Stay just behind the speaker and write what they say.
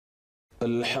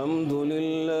الحمد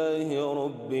لله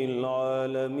رب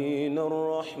العالمين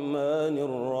الرحمن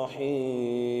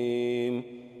الرحيم.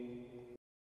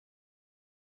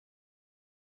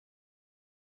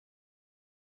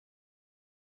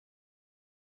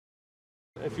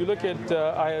 If you look at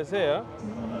Isaiah,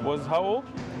 was how old?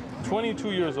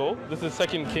 22 years old. This is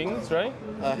 2 Kings, right?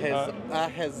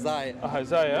 Ahaziah.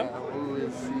 Ahaziah. Yeah, who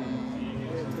is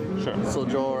he? Sure. So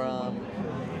Joram.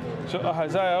 So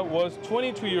Ahaziah was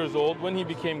 22 years old when he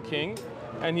became king,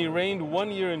 and he reigned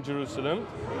 1 year in Jerusalem.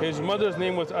 His mother's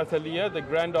name was Athaliah, the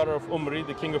granddaughter of Omri,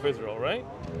 the king of Israel, right?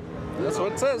 That's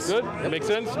what it says. Good? Yep. Makes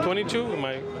sense? 22, am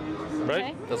I right?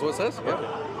 Okay. That's what it says. Yeah.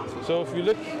 So if you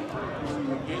look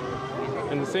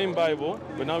in the same Bible,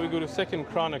 but now we go to 2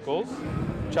 Chronicles,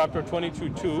 chapter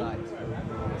 22:2.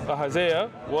 Ahaziah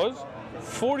was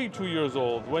 42 years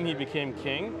old when he became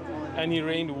king, and he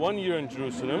reigned 1 year in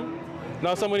Jerusalem.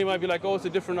 Now somebody might be like, oh, it's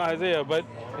a different Ahaziah, but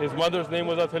his mother's name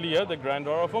was Athaliah, the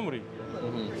granddaughter of Omri,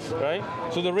 right?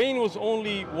 So the reign was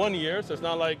only 1 year, so it's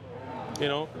not like, you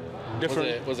know,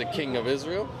 different. Was it king of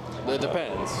Israel? It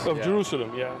depends. Of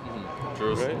Jerusalem, yeah.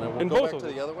 Jerusalem. Right? And we'll In go both back of to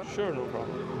them. the other one. Sure, no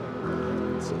problem.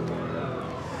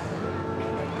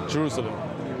 Jerusalem.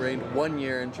 He reigned 1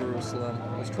 year in Jerusalem.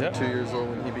 He was 22 years old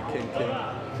when he became king.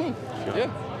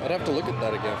 Yeah, I'd have to look at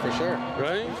that again for sure.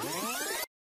 Right?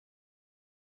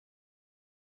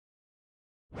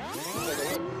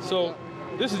 So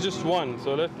this is just one.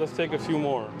 So let's take a few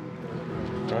more.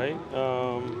 Right?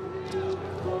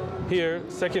 Here,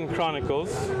 2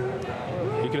 Chronicles.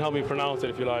 You can help me pronounce it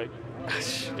if you like.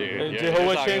 Dude,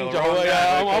 Jehoiakim,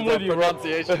 Jehoiakim. I'm with you, bro.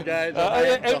 Pronunciation guy.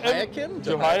 Jehoiakim?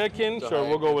 Jehoiakim, sure,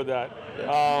 we'll go with that.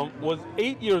 Was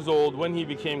 8 years old when he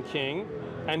became king,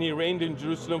 and he reigned in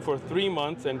Jerusalem for 3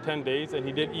 months and 10 days, and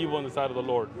he did evil in the sight of the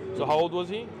Lord. So how old was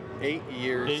he? 8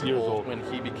 years, 8 years old when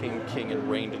he became king and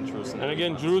reigned in Jerusalem. And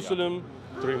again, Jerusalem,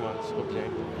 3 months. Okay.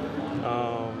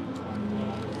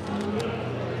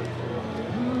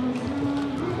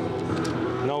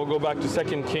 Now we'll go back to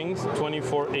 2 Kings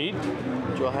 24:8.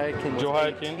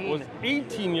 Jehoiakim was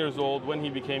 18 years old when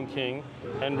he became king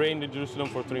and reigned in Jerusalem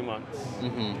for 3 months.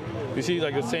 You see,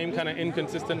 like the same kind of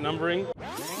inconsistent numbering.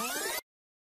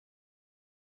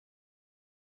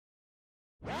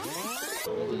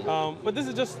 But this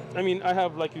is just, I mean, I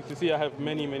have, like you can see, I have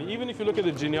many. Even if you look at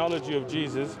the genealogy of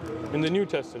Jesus in the New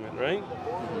Testament, right?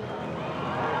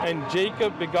 And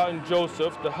Jacob begotten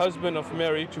Joseph, the husband of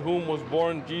Mary, to whom was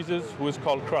born Jesus, who is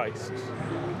called Christ.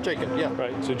 Jacob, yeah.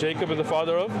 Right, so Jacob is the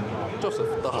father of?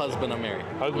 Joseph, the husband of Mary.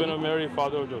 Husband of Mary,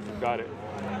 father of Joseph, got it.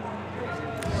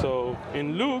 So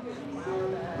in Luke,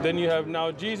 then you have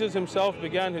now Jesus himself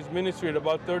began his ministry at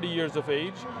about 30 years of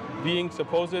age, being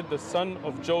supposed the son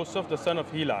of Joseph, the son of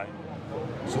Heli.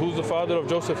 So who's the father of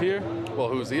Joseph here? Well,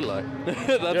 who's Eli? That's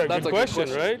a good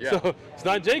question, right? Yeah. So it's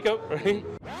not Jacob, right?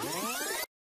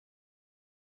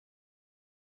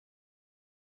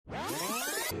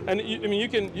 And I mean, you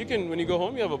can when you go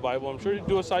home, you have a Bible. I'm sure you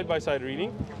do a side-by-side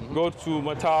reading. Go to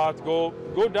Matat, go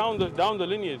down the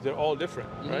lineage. They're all different,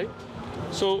 right?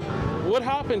 So what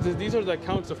happens is these are the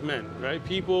accounts of men, right?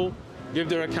 People give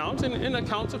their accounts, and in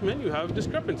accounts of men, you have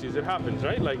discrepancies. It happens,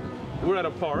 right? Like we're at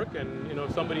a park, and you know,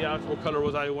 if somebody asks what color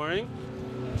was I wearing,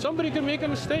 somebody can make a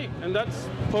mistake, and that's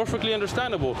perfectly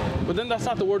understandable. But then that's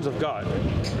not the words of God,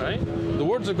 right? The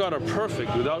words of God are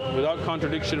perfect, without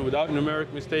contradiction, without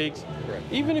numeric mistakes. Correct.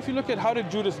 Even if you look at how did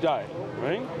Judas die,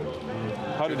 right?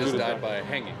 How did Judas Judas died by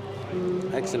hanging.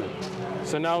 Excellent.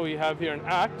 So now we have here in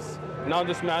Acts. Now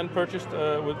this man purchased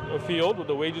with a field with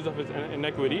the wages of his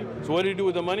iniquity. So what did he do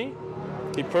with the money?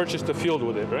 He purchased a field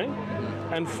with it, right?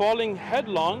 And falling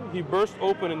headlong, he burst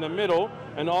open in the middle,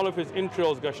 and all of his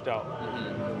entrails gushed out.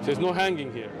 So there's no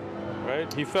hanging here, right?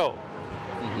 He fell,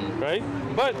 right?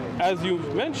 But as you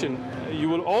mentioned, you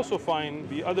will also find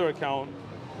the other account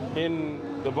in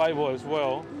the Bible as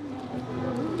well.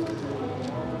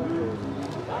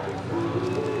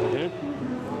 Okay.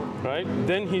 Right?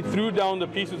 Then he threw down the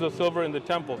pieces of silver in the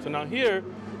temple. So now here,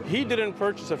 he didn't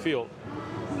purchase a field,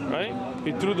 right?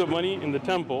 He threw the money in the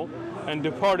temple and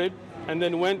departed, and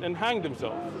then went and hanged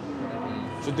himself.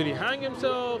 So did he hang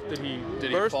himself? Did he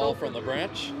Fall from the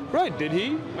branch? Right, did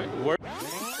he? Right. Where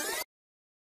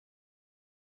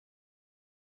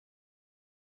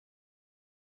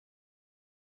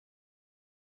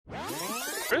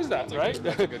is that, right?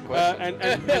 That's a good question. And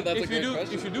That's a if good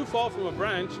question. you do fall from a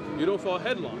branch, you don't fall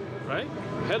headlong, right?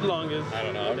 Headlong is. I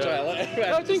don't know. I'm trying to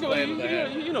I think explain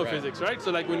you know right. physics, right? So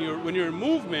like when you're in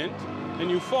movement and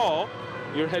you fall,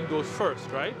 your head goes first,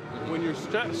 right? When you're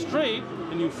straight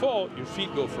and you fall, your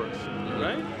feet go first,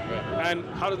 right? Right. And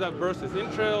how does that burst his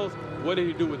entrails? What did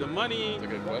he do with the money? That's a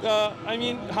good question. I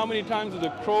mean, how many times did the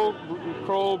crow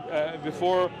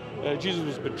before Jesus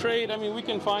was betrayed? I mean, we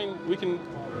can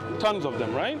tons of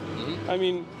them, right? I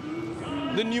mean,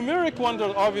 the numeric ones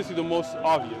are obviously the most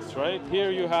obvious, right?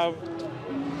 Here you have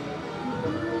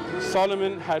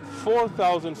Solomon had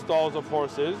 4,000 stalls of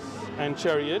horses and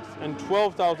chariots and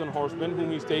 12,000 horsemen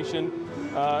whom he stationed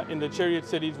in the chariot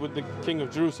cities with the king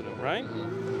of Jerusalem, right?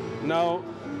 Now,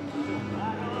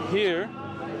 here,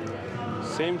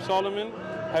 same Solomon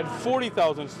had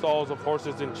 40,000 stalls of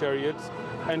horses and chariots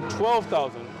and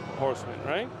 12,000 horsemen,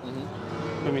 right?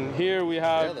 I mean, here we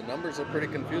have... Yeah, the numbers are pretty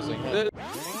confusing. Huh?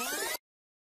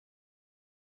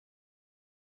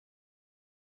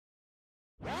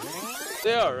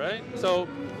 They are, right? So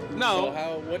now...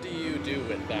 So what do you do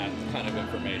with that kind of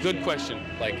information? Good question.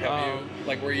 Like,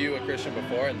 were you a Christian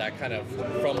before, and that kind of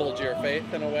crumbled your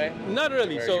faith in a way? Not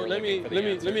really. Where So you were let me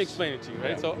looking for the explain it to you,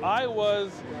 right? Yeah. So I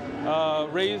was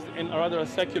raised in a rather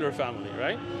secular family,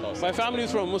 right? Oh, my family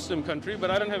is from a Muslim country, but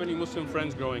I don't have any Muslim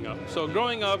friends growing up. So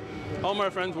growing up, all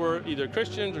my friends were either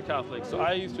Christians or Catholics. So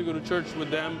I used to go to church with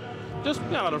them, just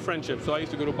out of friendship. So I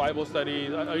used to go to Bible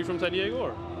studies. Are you from San Diego?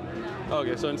 Or?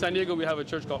 Okay, so in San Diego we have a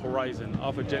church called Horizon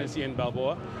off of Genesee and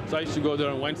Balboa. So I used to go there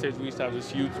on Wednesdays. We used to have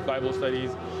this huge Bible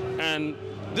studies, and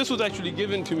this was actually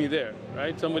given to me there,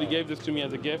 right? Somebody gave this to me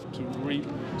as a gift to read.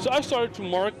 So I started to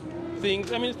mark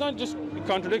things. I mean, it's not just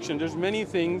contradiction. There's many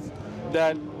things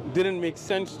that didn't make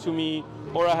sense to me,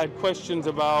 or I had questions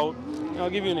about. I'll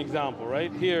give you an example,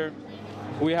 right? Here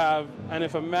we have, and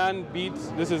if a man beats,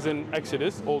 this is in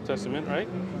Exodus, Old Testament, right?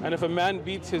 And if a man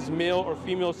beats his male or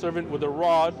female servant with a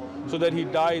rod so that he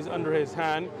dies under his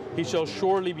hand, he shall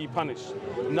surely be punished.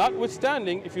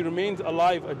 Notwithstanding, if he remains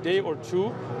alive a day or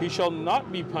two, he shall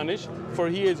not be punished, for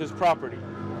he is his property.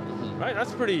 Right?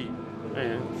 That's pretty,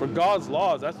 for God's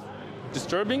laws, that's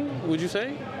disturbing, would you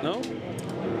say? No?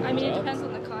 I mean, it depends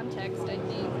on the context, I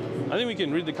think. I think we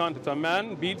can read the context. A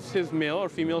man beats his male or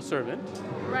female servant.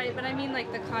 Right, but I mean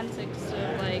like the context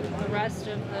of like the rest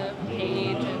of the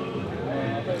page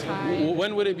and the time.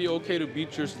 When would it be okay to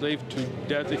beat your slave to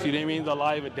death if he remains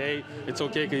alive a day? It's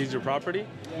okay because he's your property?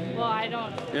 Well, I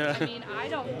don't. Yeah. I mean, I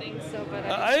don't think so, but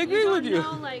I agree with you.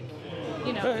 Know, like,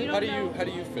 you know, you don't know. How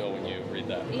do you feel when you read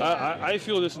that? Yeah. I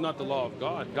feel this is not the law of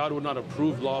God. God would not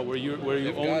approve law where you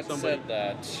If own God somebody. said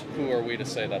that, who are we to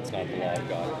say that's not the law of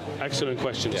God? Excellent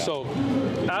question. Yeah. So,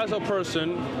 as a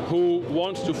person who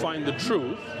wants to find the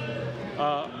truth,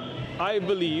 I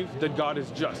believe that God is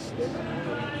just.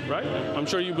 Right? I'm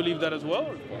sure you believe that as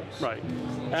well. Of course. Right.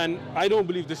 And I don't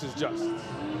believe this is just.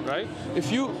 Right?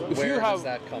 Where does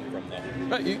that come from,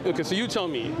 though? Okay, so you tell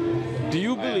me. Do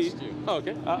you believe? asked you. Oh,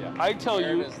 okay. Yeah. I tell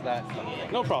Where you. does that come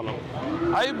from? No problem.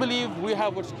 I believe we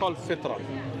have what's called fitra.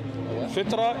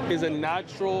 Fitra is a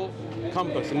natural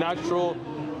compass, a natural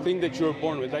thing that you're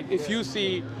born with. Like if you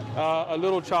see a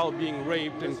little child being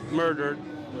raped and murdered,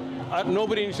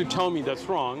 nobody needs to tell me that's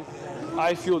wrong.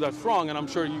 I feel that's wrong, and I'm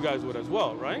sure you guys would as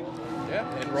well, right? Yeah,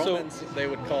 in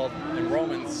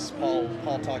Romans,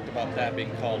 Paul talked about that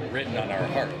being called written on our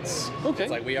hearts. Okay.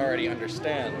 It's like we already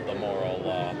understand the moral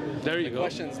law. There you the go. The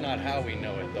question's not how we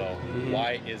know it, though.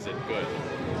 Why is it good?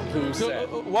 Who So, said?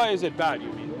 why is it bad,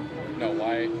 you mean? No,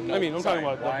 why? No, I mean, I'm sorry,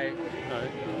 talking about why. All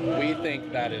right. We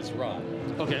think that is wrong.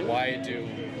 Okay.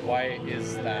 Why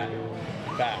is that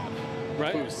bad?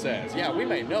 Right. Who says? Yeah, we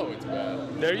may know it's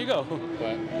bad, There you go. but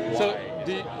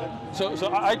why?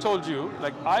 So I told you,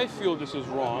 like, I feel this is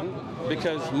wrong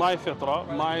because my fitra,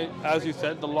 as you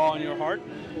said, the law in your heart,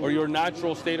 or your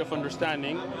natural state of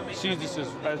understanding, sees this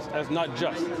as not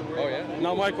just. Oh yeah.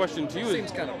 Now my question to you is,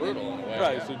 Seems kind of brutal in a way.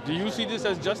 right, yeah. so do you see this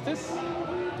as justice?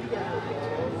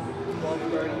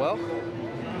 Well,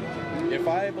 if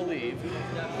I believe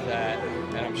that,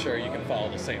 and I'm sure you can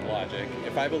follow the same logic,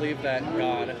 if I believe that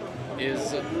God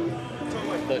is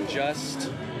the just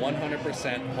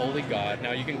 100% holy God,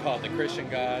 now you can call it the Christian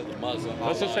God, the Muslim,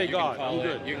 Let's just Allah, say you God, can call I'm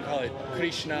it, good. You can call it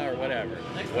Krishna or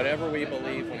whatever we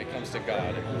believe when it comes to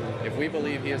God. If we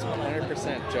believe He is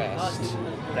 100% just,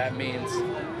 that means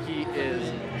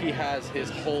He has His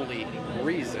holy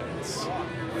reasons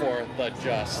for the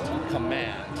just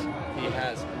command. He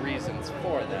has reasons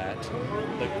for that.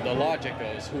 The logic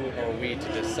goes, who are we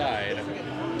to decide?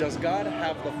 Does God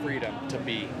have the freedom to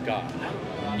be God,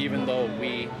 even though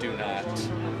we do not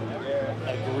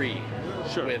agree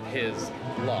Sure. with His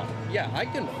law? Yeah, I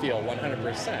can feel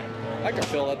 100%. I can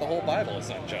feel that the whole Bible is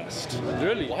unjust.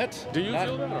 Really? What? Do you Not-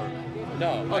 feel that? Or?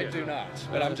 No, I Okay. do not.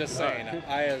 But I'm just saying,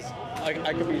 Alright.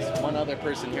 I could be one other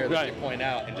person here that Right. you point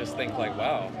out and just think like,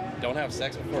 wow, don't have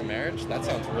sex before marriage? That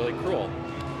sounds really cruel.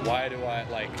 Why do I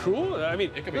like? Cruel? I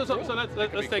mean, It could be so cruel.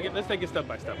 let's take it step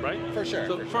by step, right? For sure.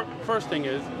 So for sure. first thing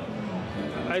is,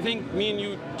 I think me and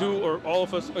you do, or all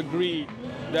of us agree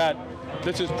that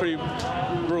this is pretty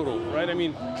brutal, right? I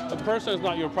mean, a person is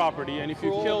not your property, and if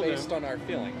Cruel you kill them, based on our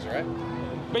feelings, right?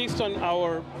 based on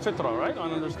our fitra, right?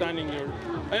 On understanding your,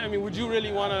 I mean, would you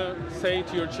really want to say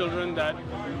to your children that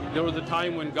there was a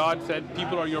time when God said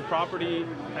people are your property,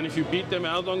 and if you beat them,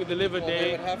 as long as they live a Well, they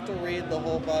day, would have to read the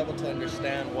whole Bible to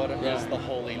understand what is the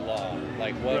holy law.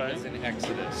 Like what Right. is in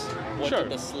Exodus? What Sure.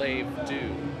 did the slave do?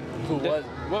 Who was?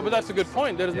 well, but that's a good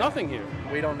point. There is nothing here.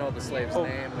 We don't know the slave's Oh.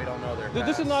 name. We don't know their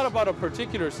This is past. not about a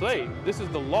particular slave. This is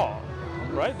the law,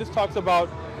 right? This talks about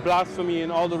blasphemy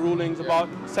and all the rulings about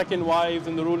second wives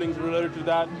and the rulings related to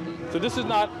that. So this is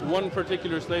not one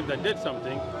particular slave that did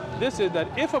something. This is that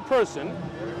if a person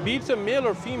beats a male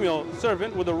or female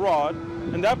servant with a rod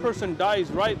and that person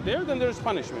dies right there, then there's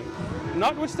punishment.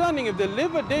 Notwithstanding, if they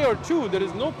live a day or two, there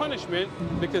is no punishment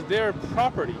because they're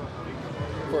property.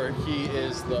 For he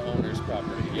is the owner's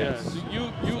property. Yes. So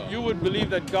you would believe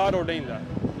that God ordained that.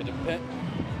 It depends.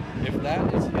 If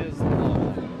that is his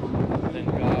law, then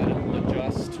God, the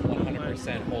just,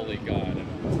 100% holy God,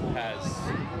 has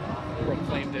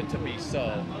proclaimed it to be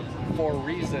so for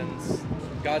reasons.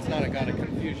 God's not a God of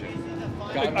confusion.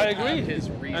 God I would have agree. his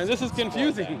reasons And this is for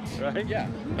confusing, that. right? Yeah,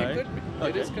 Right? it could be. It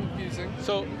Okay. is confusing.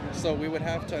 So So we would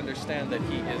have to understand that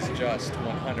he is just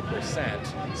 100%.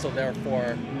 So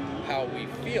therefore, how we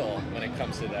feel when it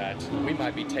comes to that, we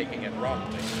might be taking it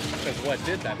wrongly. Because what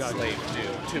did that Gotcha. slave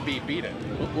do to be beaten?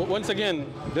 once again,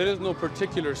 there is no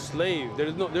particular slave.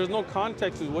 There's no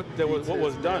context of what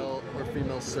was done. Male or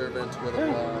female servant with a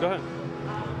Yeah, rod. go ahead.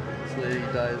 So he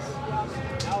dies.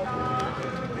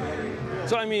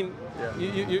 So I mean,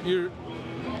 Yeah. you're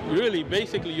really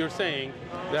basically you're saying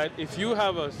that if you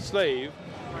have a slave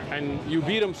and you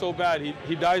beat him so bad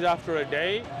he dies after a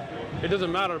day, it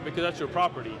doesn't matter because that's your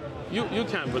property. You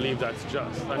can't believe that's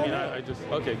just. I mean, I just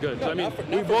okay, good. So, I mean,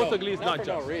 we both agree it's not for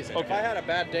just. No reason. If I Okay. had a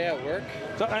bad day at work,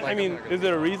 So like, I I'm mean, not gonna- is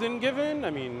there a reason given? I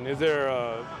mean, is there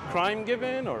a crime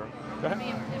given or? Go ahead.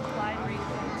 The implied reason.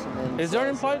 Someone Is there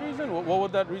an says implied reason? What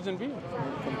would that reason be?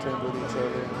 contend with each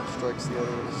other and strikes the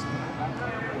others.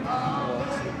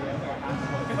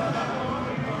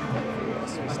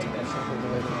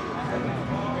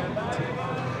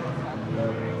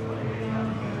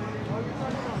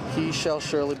 He shall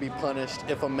surely be punished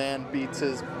if a man beats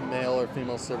his male or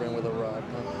female servant with a rod.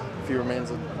 If he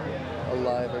remains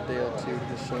alive a day or two,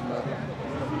 he shall not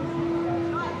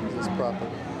use his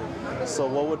property. So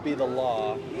what would be the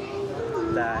law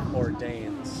that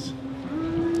ordains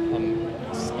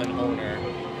an owner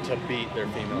to beat their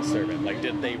female servant? Like,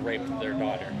 did they rape their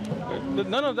daughter?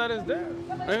 None of that is there.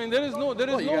 I mean, there is no.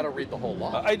 Well, you got to read the whole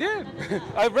law. I did.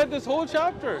 I've read this whole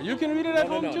chapter. You can read it at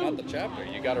home no, too. not the chapter.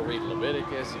 You got to read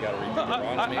Leviticus. You got to read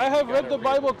Deuteronomy. I have you read gotta the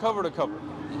Bible cover to cover,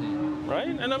 right?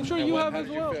 And I'm sure And you what, have how as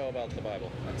did well. you feel about the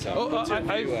Bible? What's Oh, your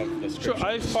view of the sure. scriptures?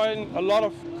 I find a lot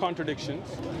of contradictions,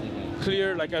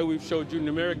 clear, like we've showed you,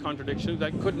 numeric contradictions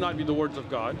that could not be the words of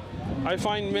God. I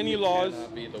find many laws.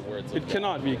 Cannot be the words of It God.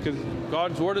 cannot be because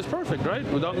God's word is perfect, right?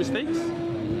 Without mistakes,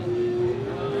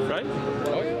 right?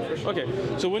 Oh yeah, for sure. Okay,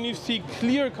 so when you see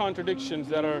clear contradictions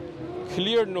that are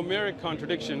clear numeric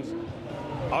contradictions,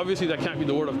 obviously that can't be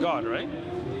the word of God, right?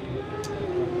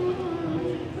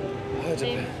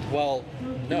 Well,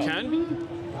 no. It can be?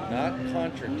 Not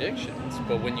contradictions,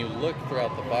 but when you look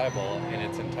throughout the Bible in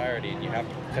its entirety and you have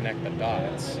to connect the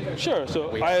dots. Sure, so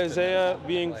We have to Isaiah know,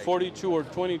 being like- 42 or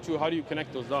 22, how do you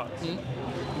connect those dots?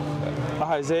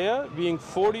 Isaiah being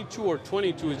 42 or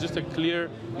 22 is just a clear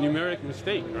numeric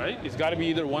mistake, right? It's got to be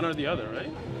either one or the other, right?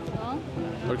 Well,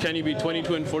 Or can you be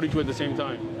 22 and 42 at the same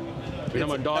time?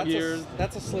 Become a dog ears?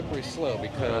 That's a slippery slope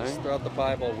because Right. throughout the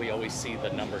Bible we always see the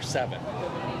number 7.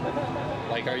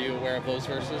 Like, are you aware of those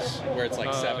verses where it's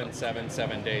like 7, 7,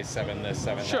 7 days, 7 this,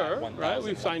 7 Sure, that, 1,000, right?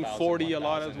 We've signed 1,000, 40 a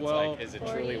lot as 1,000. well. It's like, is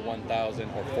it truly 1,000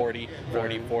 or 40,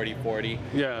 40, 40, 40?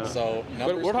 Yeah. So But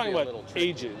numbers we're can talking be a about little tricky.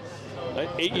 ages, right?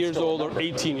 8 It's years still a old or number.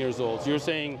 18 years old. So you're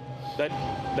saying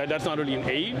that's not really an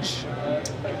age?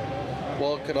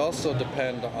 Well, it could also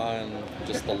depend on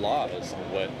just the laws.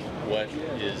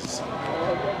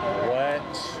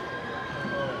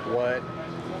 What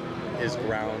is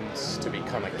grounds to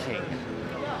become a king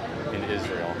in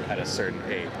Israel at a certain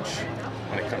age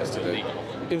when it comes to legal?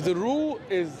 If the rule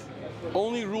is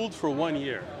only ruled for 1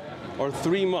 year or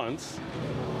 3 months,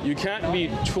 you can't be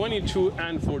 22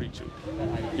 and 42.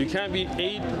 You can't be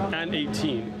 8 and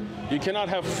 18. You cannot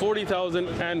have 40,000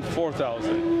 and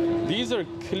 4,000. These are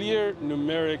clear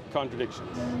numeric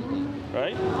contradictions,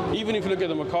 right? Even if you look at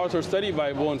the MacArthur Study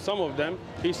Bible and some of them,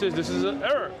 he says this is an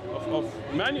error of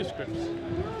manuscripts,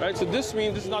 right? So this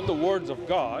means this is not the words of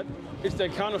God, it's the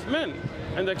account of men.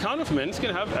 And the account of men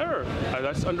can have error.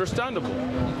 That's understandable.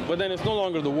 But then it's no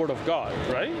longer the word of God,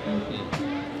 right?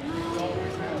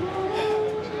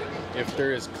 If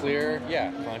there is clear,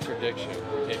 contradiction,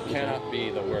 it cannot be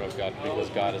the word of God because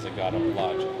God is a God of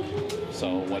logic.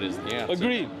 So what is the answer?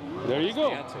 Agreed. There you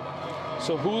go.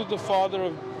 So who's the father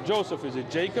of Joseph? Is it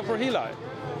Jacob or Heli?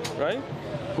 Right?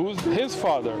 Who's his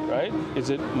father, right? Is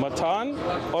it Matan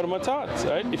or Matat,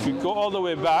 right? If you go all the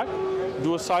way back,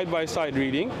 do a side-by-side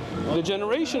reading, the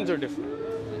generations are different.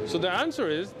 So the answer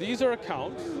is, these are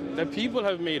accounts that people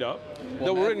have made up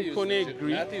that were in Koine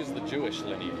Greek. Matthew's the Jewish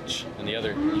lineage, and the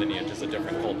other lineage is a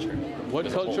different culture. What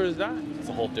culture is that? It's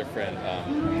a whole different.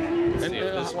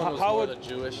 This one was more the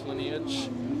Jewish lineage,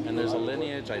 and there's a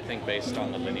lineage, I think, based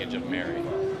on the lineage of Mary.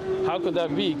 How could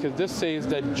that be? Because this says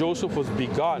that Joseph was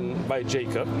begotten by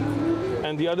Jacob,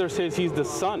 and the other says he's the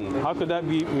son. How could that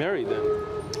be Mary then?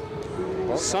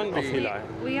 Son of Heli.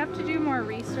 We have to do more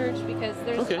research because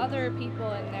there's other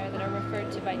people in there that are referred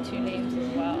to by two names as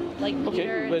well, like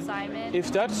Peter and Simon.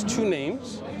 If that's two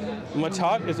names,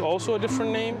 Matat is also a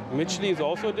different name, Michli is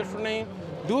also a different name.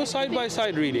 Do a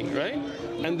side-by-side reading, right?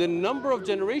 And the number of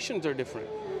generations are different,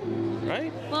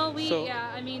 right? Well, we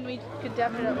could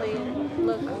definitely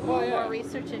look more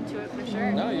research into it for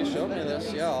sure. No, you showed me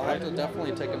this. Yeah, I'll have to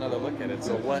definitely take another look at it.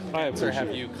 So what answer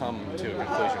have you come to a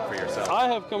conclusion for yourself? I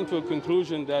have come to a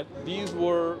conclusion that these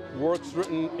were works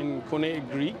written in Koine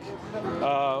Greek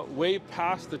way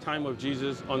past the time of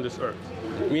Jesus on this earth.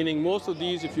 Meaning most of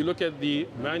these, if you look at the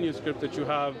manuscript that you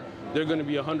have, they're going to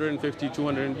be 150,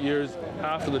 200 years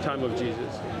after the time of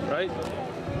Jesus, right?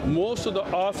 Most of the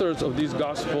authors of these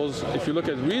Gospels, if you look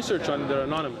at research on it, they're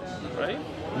anonymous, right?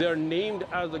 They're named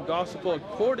as the Gospel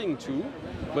according to,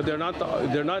 but they're not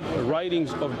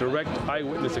writings of direct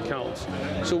eyewitness accounts.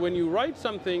 So when you write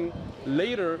something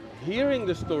later, hearing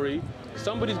the story,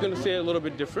 somebody's going to say it a little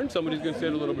bit different, somebody's going to say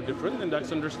it a little bit different, and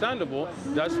that's understandable.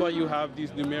 That's why you have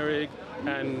these numeric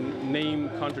and name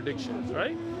contradictions,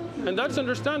 right? And that's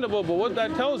understandable, but what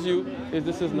that tells you is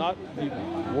this is not the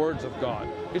words of God.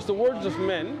 It's the words of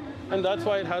men, and that's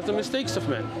why it has the mistakes of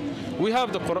men. We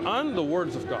have the Quran, the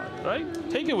words of God, right?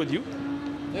 Take it with you.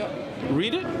 Yeah.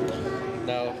 Read it.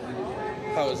 Now,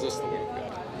 how is this the word of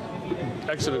God?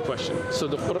 Excellent question. So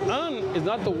the Quran is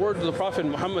not the words of the Prophet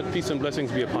Muhammad, peace and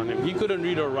blessings be upon him. He couldn't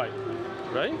read or write,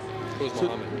 right? Who's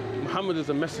Muhammad? Muhammad is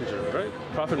a messenger, right?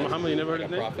 Prophet Muhammad, you never heard his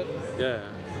name? Prophet? Yeah.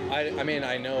 I mean,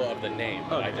 I know of the name,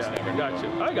 but I just never got you.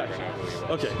 I got you.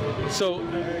 Okay, so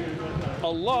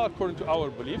Allah, according to our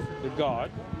belief, the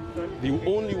God, the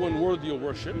only one worthy of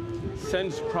worship,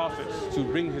 sends prophets to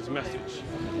bring his message.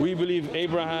 We believe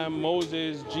Abraham,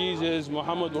 Moses, Jesus,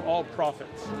 Muhammad were all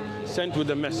prophets sent with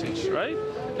a message, right?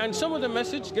 And some of the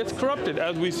message gets corrupted,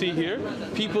 as we see here.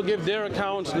 People give their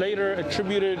accounts later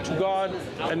attributed to God,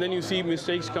 and then you see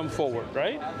mistakes come forward,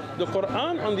 right? The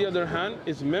Quran, on the other hand,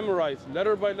 is memorized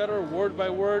letter by letter, word by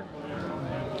word,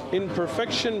 in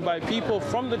perfection by people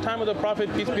from the time of the Prophet,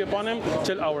 peace be upon him,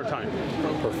 till our time.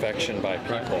 Perfection by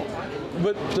people.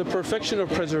 But the perfection of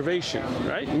preservation,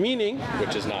 right? Meaning,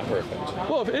 which is not perfect.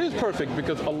 Well, it is perfect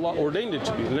because Allah ordained it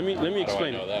to be. Let me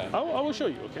explain. How do I know that? I will show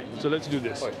you. Okay. So let's do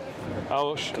this.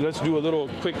 Let's do a little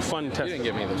quick fun test. You didn't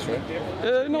give me this,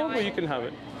 right? No, but you can have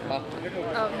it. Huh?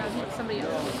 Oh no, somebody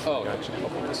else. Oh, gotcha. I'll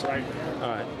put this right. All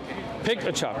right. Pick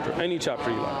a chapter, any chapter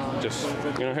you like. Just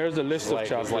here's a list of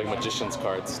chapters. It's like magician's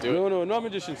cards. Do it. No, not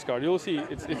magician's card. You'll see.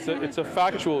 It's a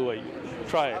factual way.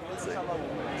 Try it.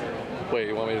 Wait,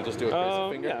 you want me to just do it with a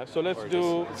finger? Yeah. So let's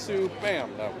do. Bam.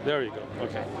 No. There you go.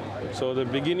 Okay. So the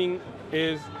beginning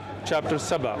is chapter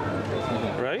Saba,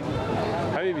 right?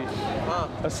 Habibi.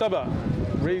 Saba.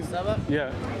 Raise. Saba?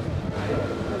 Yeah.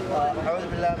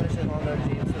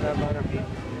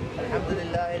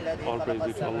 All praise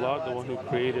be to Allah, the one who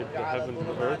created the heaven and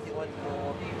the earth.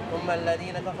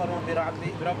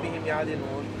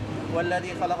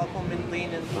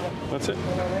 That's it.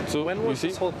 So when was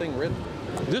this whole thing written?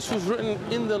 This was written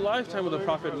in the lifetime of the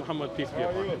Prophet Muhammad, peace be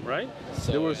upon him, right?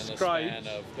 So there were in the scribes.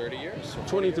 span of 30 years?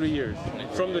 23 years.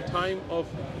 From the time of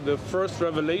the first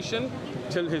revelation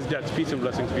till his death, peace and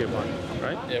blessings be upon him,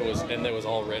 right? It was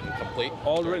all written complete?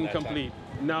 All written complete.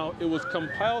 Now, it was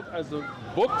compiled as a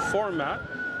book format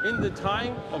in the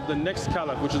time of the next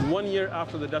caliph, which is 1 year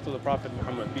after the death of the Prophet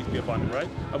Muhammad, peace be upon him, right?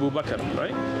 Abu Bakr,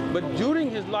 right? But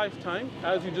during his lifetime,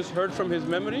 as you just heard from his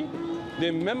memory, they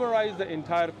memorized the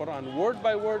entire Quran, word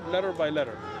by word, letter by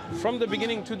letter. from the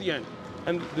beginning to the end.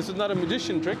 And this is not a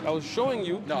magician trick. I was showing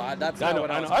you. No, that's not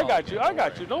what I was I got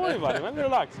you. Don't worry about it, man.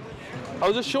 Relax. I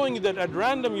was just showing you that at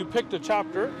random you picked a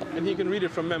chapter and he can read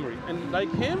it from memory. And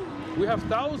like him, we have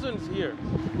thousands here.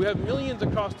 We have millions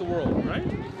across the world, right?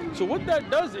 So what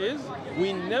that does is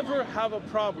we never have a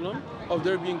problem of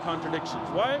there being contradictions.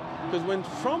 Why? Because when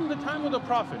from the time of the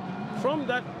Prophet, from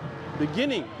that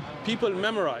beginning, people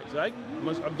memorize, right?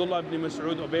 Abdullah ibn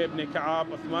Mas'ud, Ubay ibn Ka'ab,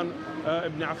 Uthman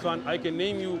ibn Affan. I can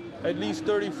name you at least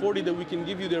 30, 40 that we can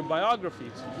give you their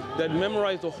biographies that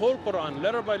memorize the whole Quran,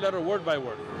 letter by letter, word by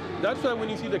word. That's why when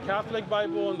you see the Catholic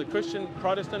Bible and the Christian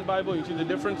Protestant Bible, you see the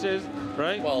differences,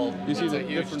 right? Well, you see it's a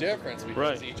huge difference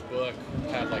because right. each book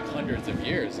had like hundreds of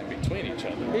years in between each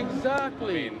other.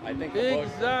 Exactly. I mean, I think the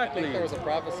book, I think there was a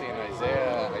prophecy in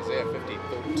Isaiah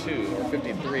 52 or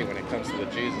 53 when it comes to the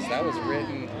Jesus. That was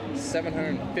written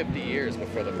 750 years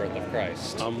before the birth of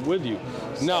Christ. I'm with you.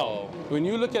 So, now, when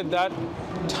you look at that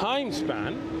time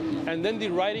span, and then the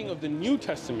writing of the New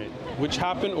Testament, which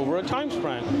happened over a time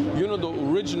span, you know, the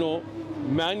original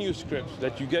manuscripts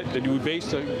that you get, that you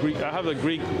base the Greek, I have the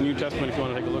Greek New Testament if you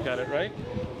want to take a look at it, right?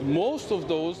 Most of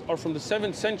those are from the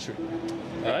 7th century,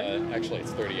 right? Actually,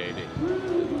 it's 30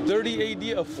 AD. 30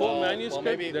 AD, a full manuscript?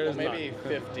 Well, maybe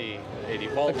 50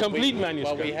 AD. Well, a complete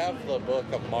manuscript. Well, we have the book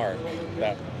of Mark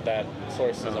that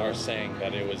sources are saying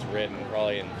that it was written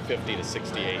probably in 50 to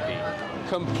 60 AD.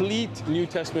 Complete New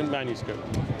Testament manuscript.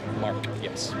 Mark,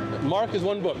 yes. Mark is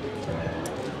one book.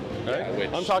 Right?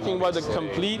 Yeah, I'm talking about the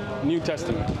complete New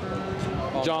Testament.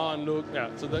 John, Luke,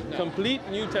 yeah. So the complete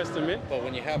New Testament. But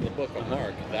when you have the book of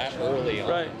Mark, that early on.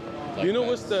 Right. Like you know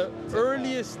what's the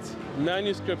earliest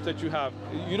manuscript that you have?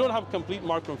 You don't have complete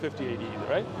Mark from 50 AD either,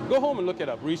 right? Go home and look it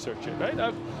up, research it,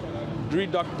 right?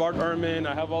 Read Dr. Bart Ehrman,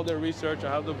 I have all their research, I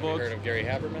have the books. You heard of Gary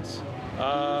Habermas?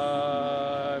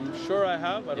 I'm sure I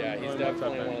have. He's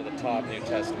definitely one of the top New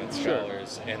Testament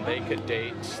scholars, and they could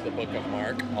date the book of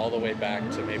Mark all the way back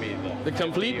to maybe the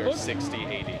complete 50 or book? 60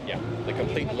 AD. Yeah, the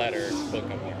complete letter book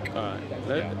of Mark. All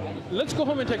right. Let's go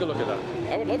home and take a look at that.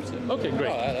 I would love to. Okay, great.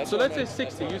 No, so let's say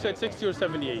 60. You said 60 or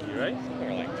 70 AD, right?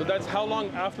 Somewhere like so that's how long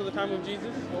after the time of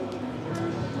Jesus?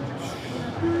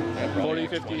 40,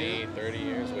 50 20, years? 30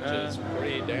 years, which is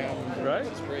pretty damn, right?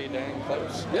 It's pretty damn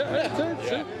close.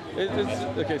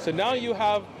 Yeah, okay, so now you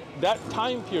have that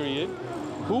time period.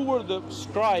 Who were the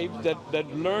scribes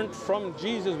that learned from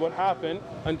Jesus what happened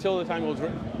until the time it was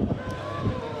written?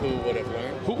 Who would have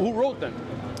learned? Who wrote them?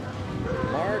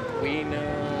 Mark, we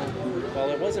know. Well,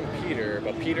 it wasn't Peter,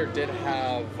 but Peter did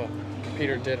have.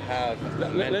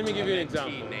 Let me give you an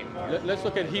example. Let's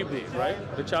look at Hebrews, right?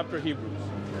 The chapter Hebrews.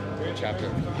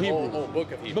 Chapter Hebrews.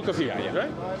 Book of Hebrews. Book of Hebrews, yeah. Right?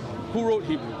 Who wrote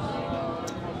Hebrews?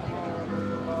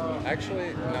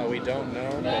 Actually, no, we don't know,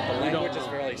 but the language is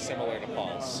fairly similar to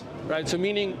Paul's. Right, so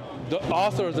meaning the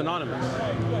author is anonymous.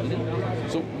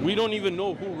 So we don't even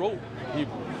know who wrote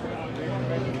Hebrews.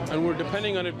 And we're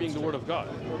depending on it being the Word of God.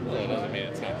 Well, it doesn't mean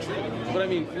it's not true. But I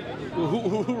mean,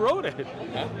 who wrote it?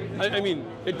 Huh? I mean,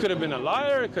 it could have been a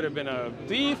liar, it could have been a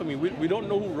thief. I mean, we don't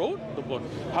know who wrote the book.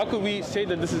 How could we say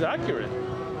that this is accurate?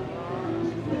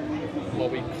 Well,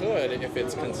 we could if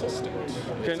it's consistent.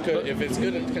 If it's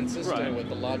good and consistent with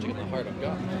the logic and the heart of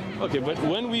God. Okay, but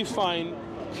when we find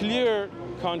clear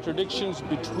contradictions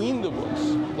between the books,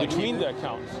 between the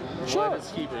accounts. Sure. Why does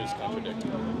Hebrews contradict?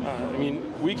 I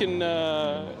mean, we can.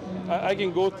 I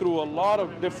can go through a lot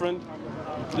of different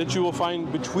that you will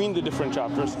find between the different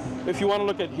chapters. If you want to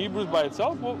look at Hebrews by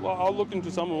itself, I'll look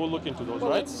into some and we'll look into those,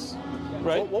 right?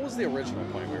 Right. What was the original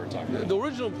point we were talking about? The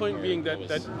original point being that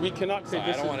we cannot say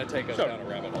this. I don't want to take us down a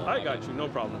rabbit hole. I got you, no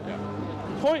problem. Yeah.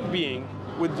 Point being,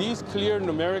 with these clear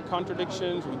numeric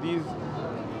contradictions, with these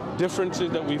differences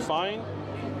that we find,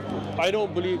 I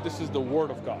don't believe this is the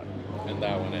Word of God. And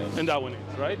that one is. And that one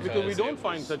is, right? Because we don't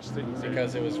find such things.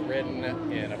 Because it was written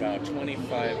in about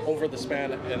 25, over the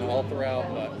span and all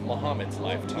throughout Muhammad's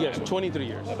lifetime. Yes, 23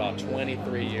 years. About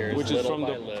 23 years. Which is from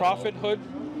the prophethood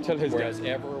till his death. Whereas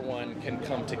everyone can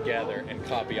come together and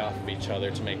copy off of each other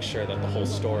to make sure that the whole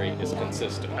story is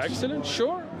consistent. Excellent,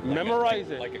 sure. Memorize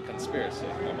it. Like a conspiracy,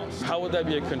 almost. How would that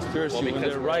be a conspiracy when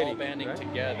they're we're writing? all banding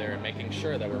together and making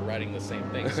sure that we're writing the same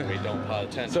thing so we don't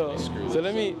potentially screw So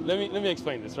let me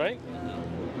explain this, right?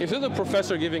 If there's a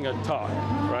professor giving a talk,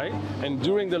 right, and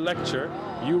during the lecture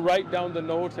you write down the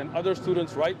notes and other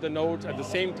students write the notes at the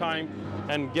same time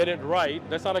and get it right,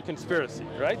 that's not a conspiracy,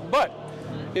 right? But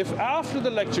if after the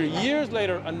lecture, years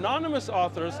later, anonymous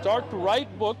authors start to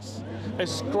write books,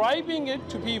 ascribing it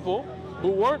to people who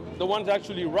weren't the ones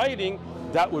actually writing,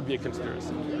 that would be a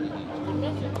conspiracy.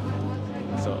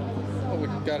 So. Well,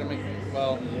 we've got to make,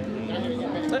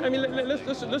 I mean,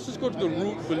 let's just go to the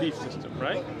root belief system,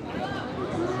 right?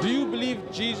 Do you believe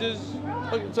Jesus?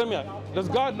 Okay, tell me, does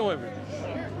God know everything?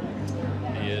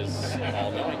 He is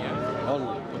all-knowing, yeah.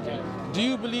 All-knowing. Okay. Do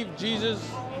you believe Jesus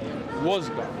was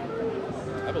God?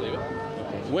 I believe it.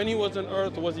 When he was on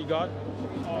earth, was he God?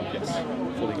 Yes.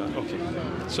 Fully God. Okay.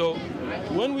 So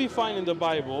when we find in the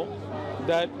Bible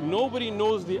that nobody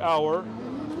knows the hour,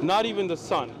 not even the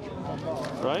Son,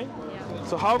 right?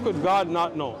 So how could God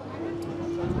not know?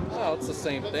 Well, it's the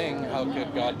same thing. How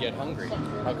could God get hungry?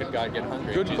 How could God get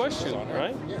hungry? Good question,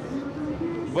 right?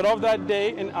 But of that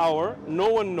day and hour, no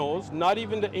one knows, not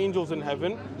even the angels in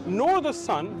heaven, nor the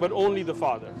Son, but only the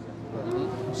Father.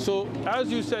 So, as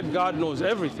you said, God knows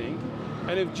everything,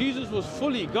 and if Jesus was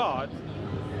fully God,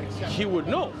 he would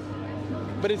know.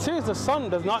 But it says the Son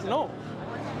does not know.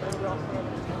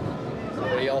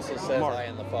 But he also says, Mark. I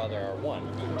and the Father are one.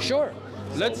 Sure.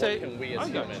 So Let's say, can we as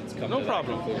humans come no to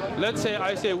problem. that conclusion? Let's say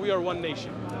I say we are one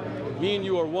nation. Me and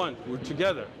you are one. We're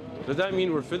together. Does that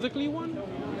mean we're physically one?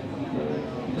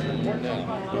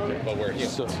 No, but we're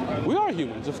humans. So, we are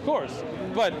humans, of course.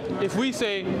 But if we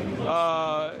say,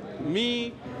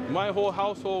 me, my whole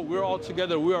household, we're all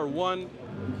together, we are one,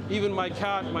 even my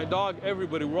cat, my dog,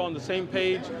 everybody, we're on the same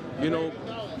page,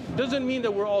 doesn't mean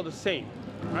that we're all the same,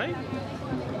 right?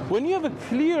 When you have a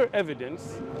clear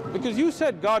evidence, because you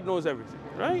said God knows everything,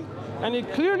 right? And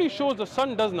it clearly shows the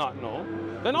Son does not know,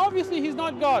 then obviously he's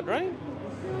not God, right?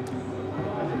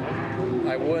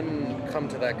 I wouldn't come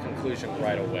to that conclusion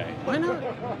right away. Why not?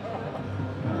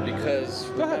 Because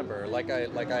remember, like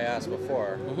I asked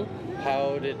before,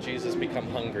 how did Jesus become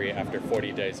hungry after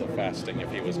 40 days of fasting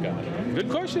if he was God? Good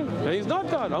question. And he's not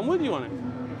God. I'm with you on it.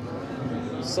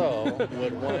 So,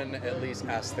 would one at least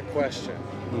ask the question,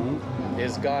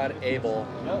 is God able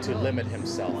to limit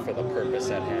himself for the purpose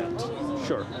at hand?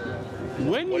 Sure.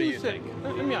 When What do you you say, think?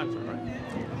 let me answer, right?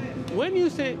 When you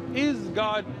say, is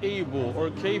God able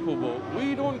or capable,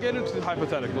 we don't get into the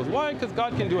hypotheticals. Why? Because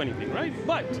God can do anything, right?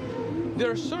 But there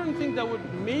are certain things that would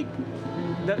make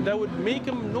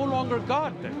him no longer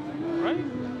God then,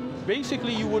 right?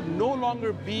 Basically, you would no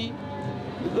longer be,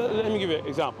 let me give you an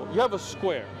example. You have a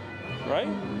square, right?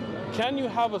 Can you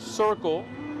have a circle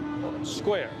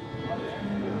square?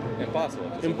 Impossible.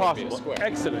 'Cause it would be a Impossible. square.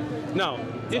 Excellent. Now,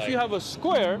 if you have a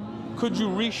square, could you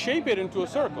reshape it into a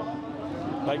circle?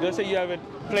 Like let's say you have it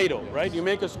Play-Doh, right? You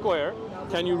make a square.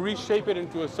 Can you reshape it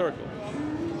into a circle?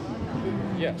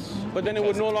 Yes. But then it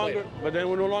would Because no it's longer. But then it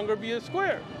would no longer be a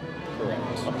square.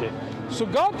 Correct. Okay. So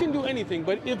God can do anything,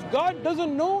 but if God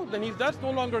doesn't know, then that's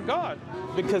no longer God,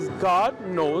 because God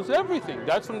knows everything.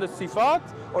 That's from the sifat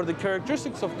or the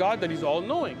characteristics of God that He's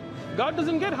all-knowing. God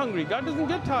doesn't get hungry. God doesn't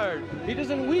get tired. He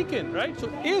doesn't weaken, right?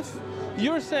 So if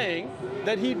you're saying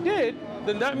that He did,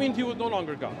 then that means He was no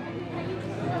longer God.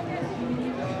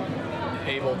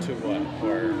 Able to what?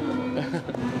 Or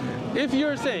If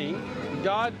you're saying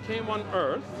God came on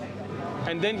earth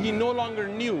and then He no longer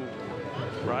knew,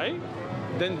 right?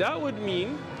 Then that would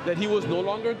mean that He was no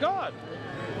longer God.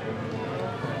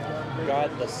 God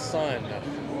the Son,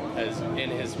 as in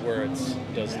his words,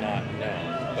 does not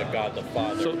know, but God the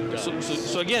Father does.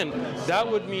 So again, that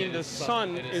would mean the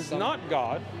Son is not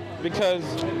God, because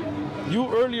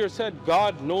you earlier said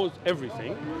God knows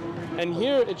everything, and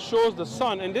here it shows the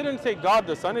Son, and didn't say God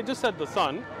the Son, it just said the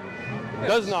Son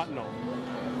does not know.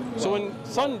 So when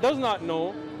Son does not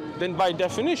know, then by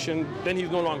definition, then He's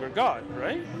no longer God,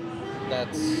 right?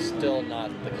 That's still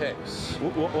not the case.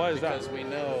 Why is that? Because we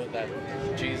know that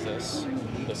Jesus,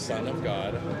 the Son of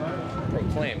God,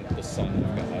 proclaimed the Son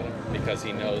of God because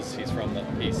he knows he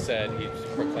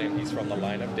proclaimed he's from the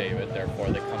line of David, therefore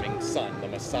the coming Son, the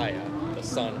Messiah, the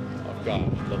Son of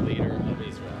God, the leader of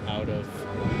Israel, out of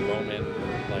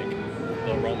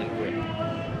the Roman grip.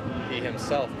 He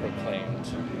himself proclaimed,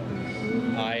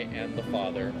 I and the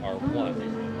Father are one.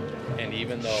 And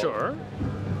even though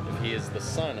He is the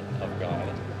Son of God,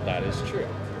 that is true.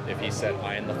 If he said,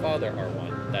 I and the Father are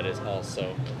one, that is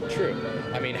also true.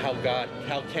 I mean, how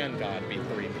can God be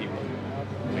three people?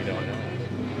 We don't know.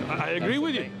 I agree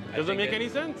with you. Doesn't make any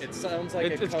sense. It sounds like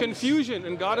it's confusion,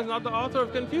 and God is not the author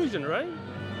of confusion, right?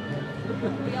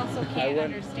 We also can't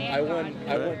understand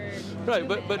God. Right,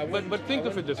 but think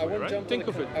of it this way, right? Think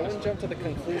of it. I wouldn't jump to the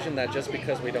conclusion that just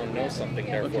because we don't know something,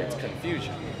 therefore it's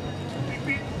confusion.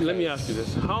 Let me ask you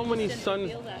this: How many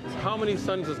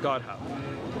sons does God have?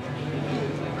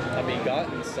 A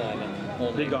begotten Son,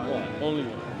 only one. Only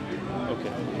one.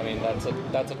 Okay. I mean,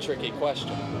 that's a tricky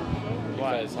question.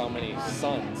 Because how many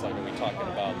sons? Like, are we talking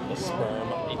about the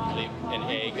sperm, an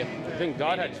egg? You think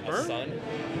God had sperm? A son?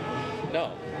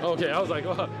 No. Okay, I was like,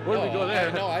 well, where did we go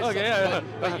there?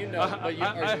 But you know, are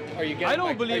you getting I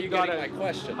don't believe God. My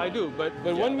question? I do, but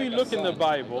when we look in the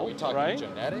Bible, are we talking right?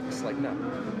 genetics? Like, no.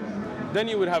 Then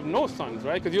you would have no sons,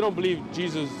 right? Because you don't believe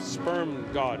Jesus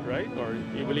spermed God, right? Or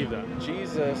you believe that?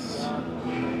 Jesus.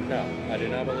 No, I do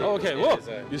not believe. Okay, well,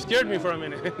 you scared me for a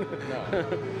minute. No,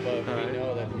 but we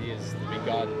know that He is the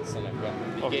begotten Son of God.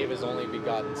 He gave His only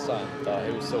begotten Son.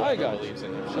 Whosoever believes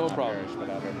in Him shall not perish but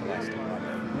have everlasting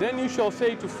life. Then you shall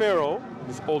say to Pharaoh,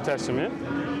 this Old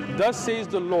Testament, thus says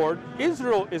the Lord,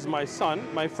 Israel is my son,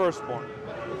 my firstborn.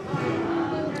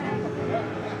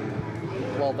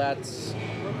 Well, that's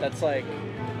like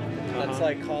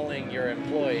calling your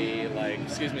employee like,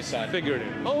 excuse me, son.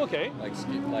 Figurative. Oh, okay.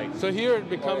 Like so here it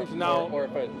becomes or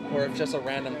if just a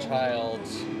random child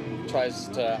tries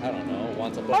to, I don't know,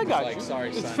 wants a book. I got like, you. Sorry,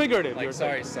 it's son. figurative. Like,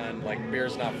 sorry, son. Like,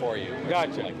 beer's not for you.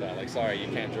 Gotcha. Like that. Like, sorry,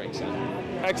 you can't drink, son.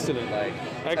 Excellent. Like,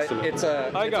 excellent. It's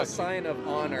a sign of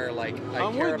honor. Like,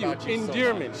 I'm care with you. about you.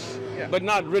 Endearment, so much. Yeah. but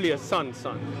not really a son.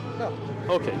 No.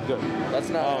 Okay, good. That's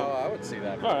not how I would see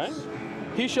that. All right.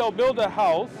 He shall build a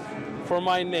house for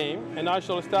my name, and I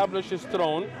shall establish his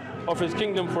throne of his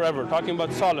kingdom forever. Talking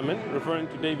about Solomon, referring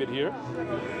to David here.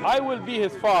 I will be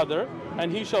his father,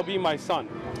 and he shall be my son.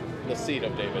 The seed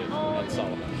of David and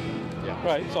Solomon. Yeah.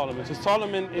 Right, Solomon. So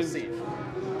Solomon is... The seed.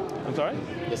 I'm sorry?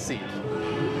 The seed.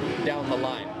 Down the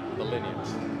line, the lineage.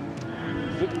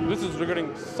 This is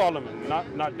regarding Solomon,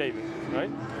 not David, right?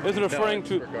 This is referring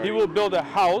to, regarding... he will build a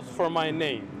house for my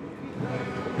name.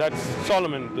 That's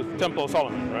Solomon, the Temple of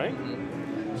Solomon, right?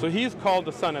 Mm-hmm. So he's called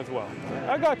the son as well.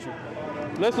 I got you.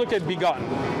 Let's look at begotten,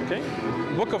 okay?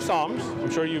 Book of Psalms, I'm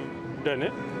sure you've done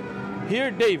it.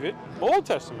 Here David, Old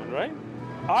Testament, right?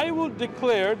 I will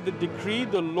declare the decree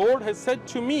the Lord has said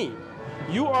to me.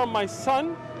 You are my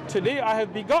son, today I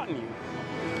have begotten you.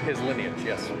 His lineage,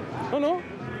 yes. No.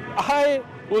 I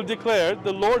will declare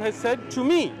the Lord has said to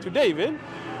me, to David,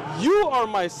 you are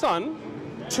my son,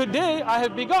 today I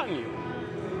have begotten you.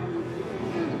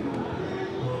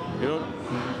 You know?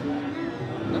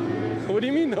 What do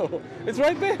you mean no? It's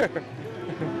right there.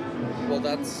 Well,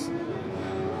 that's...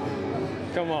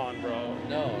 Come on, bro.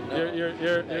 No.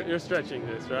 You're stretching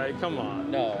this, right? Come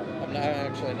on. No, I'm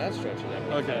actually not stretching it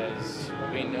because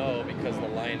we know because the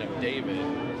line of David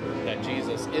that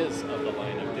Jesus is of the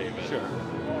line of David. Sure.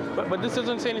 But this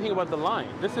doesn't say anything about the line.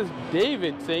 This is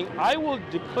David saying, I will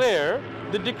declare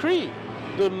the decree.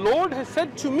 The Lord has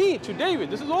said to me, to David.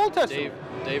 This is Old Testament.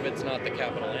 David's not the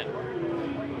capital N.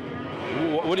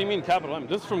 What do you mean capital M?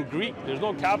 This is from Greek. There's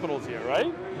no capitals here,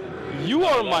 right? You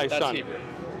are my son. Hebrew.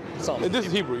 This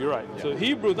is Hebrew, you're right. Yeah. So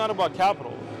Hebrew is not about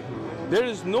capital. There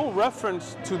is no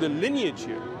reference to the lineage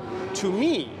here. To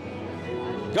me.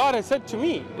 God has said to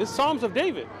me. It's Psalms of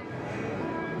David.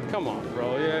 Come on,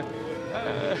 bro. Yeah.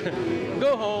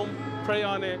 Go home, pray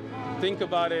on it, think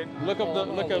about it, look up.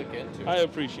 I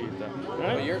appreciate that.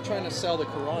 Right? But you're trying to sell the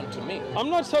Quran to me. I'm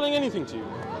not selling anything to you,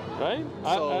 right?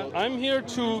 So I'm here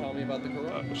to tell me about the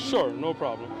Quran. Sure, no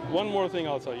problem. One more thing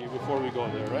I'll tell you before we go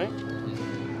there, right?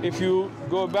 If you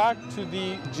go back to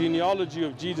the genealogy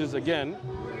of Jesus again,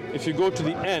 if you go to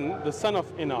the end, the son of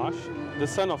Enosh, the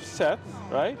son of Seth,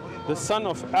 right? The son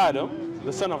of Adam,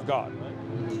 the son of God.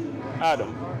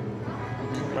 Adam.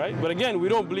 Right? But again, we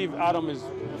don't believe Adam is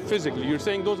physically. You're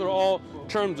saying those are all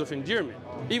terms of endearment.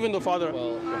 Even the Father...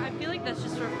 Well, I feel like that's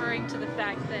just referring to the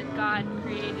fact that God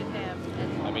created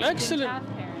him. Excellent.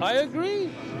 I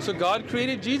agree. So God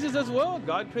created Jesus as well.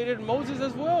 God created Moses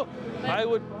as well.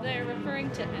 But they're referring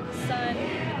to son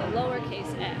with a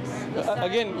lowercase s.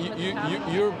 Again,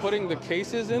 you're putting the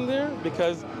cases in there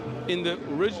because in the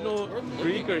original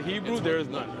Greek or Hebrew, there is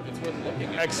none. It's worth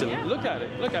looking at. Excellent. Yeah. Look at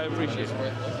it. Look, I appreciate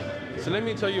it. So let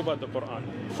me tell you about the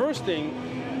Quran. First thing,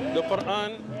 the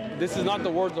Quran, this is not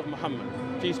the words of Muhammad,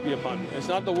 peace be upon him. It's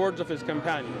not the words of his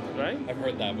companions, right? I've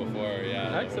heard that before,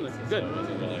 yeah. Excellent. Good.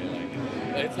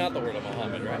 It's not the word of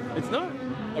Muhammad, right? It's not.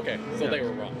 Okay, so they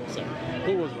were wrong. So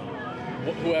who was wrong?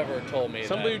 Whoever told me.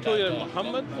 Somebody told you that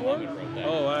Muhammad wrote that.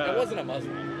 Oh, it wasn't a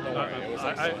Muslim. Don't worry, it was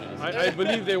like I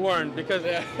believe they weren't because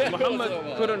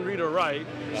Muhammad couldn't read or write,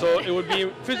 so it would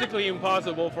be physically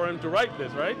impossible for him to write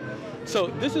this, right? So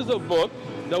this is a book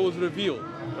that was revealed,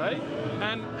 right?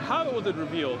 And how was it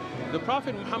revealed? The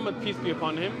Prophet Muhammad, peace be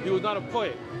upon him, he was not a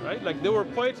poet, right? Like there were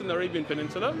poets in the Arabian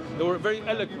Peninsula that were very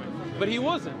eloquent, but he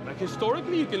wasn't. Like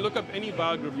historically, you can look up any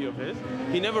biography of his.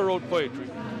 He never wrote poetry.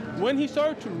 When he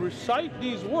started to recite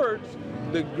these words,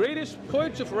 the greatest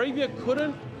poets of Arabia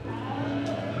couldn't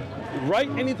write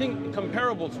anything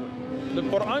comparable to it. The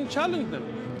Quran challenged them.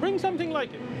 Bring something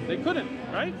like it. They couldn't.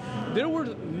 right? There were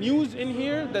news in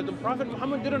here that the Prophet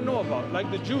Muhammad didn't know about. Like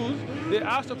the Jews, they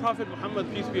asked the Prophet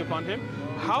Muhammad, peace be upon him,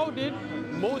 how did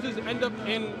Moses end up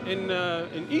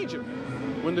in Egypt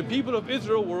when the people of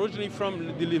Israel were originally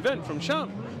from the Levant, from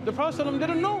Sham? The Prophet ﷺ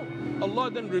didn't know.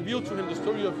 Allah then revealed to him the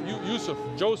story of Yusuf,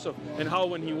 Joseph, and how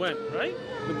when he went, right?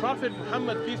 The Prophet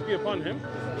Muhammad, peace be upon him,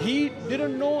 he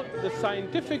didn't know the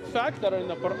scientific facts that are in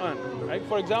the Quran, right?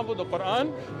 For example, the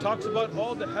Quran talks about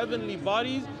all the heavenly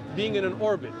bodies being in an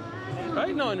orbit.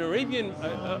 Right now, an Arabian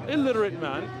illiterate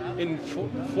man in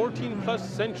 14 plus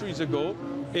centuries ago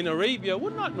in Arabia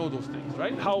would not know those things,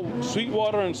 right? How sweet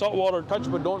water and salt water touch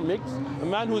but don't mix. A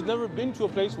man who's never been to a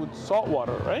place with salt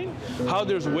water, right? How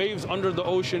there's waves under the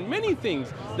ocean, many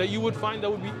things that you would find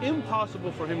that would be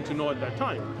impossible for him to know at that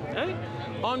time, right?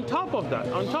 On top of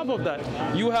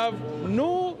that, you have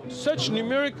no such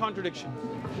numeric contradiction.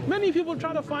 Many people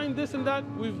try to find this and that.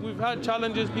 We've had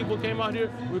challenges, people came out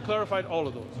here, we clarified all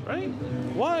of those, right?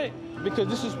 Why? Because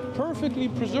this is perfectly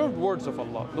preserved words of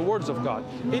Allah, the words of God.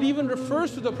 It even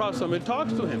refers to the Prophet, it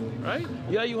talks to him, right?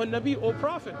 Ya ayyuhan Nabi, O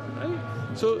Prophet, right?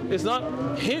 So it's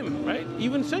not him, right?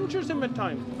 Even censures him at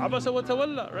times. Abasa wa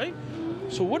tawalla, right?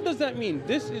 So what does that mean?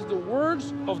 This is the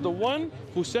words of the one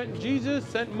who sent Jesus,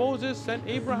 sent Moses, sent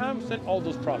Abraham, sent all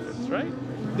those prophets, right?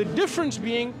 The difference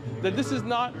being that this is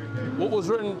not what was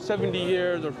written 70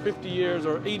 years or 50 years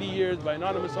or 80 years by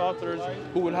anonymous authors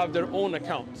who would have their own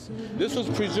accounts. This was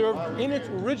preserved in its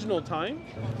original time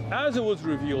as it was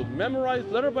revealed,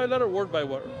 memorized letter by letter, word by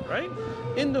word, right?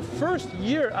 In the first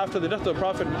year after the death of the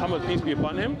Prophet Muhammad, peace be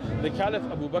upon him, the Caliph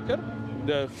Abu Bakr,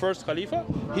 the first Khalifa,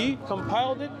 he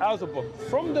compiled it as a book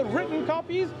from the written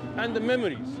copies and the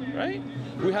memories, right?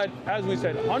 We had, as we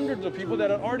said, hundreds of people that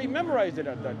had already memorized it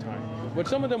at that time. But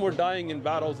some of them were dying in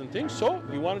battles and things, so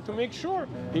we wanted to make sure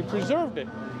he preserved it.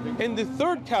 In the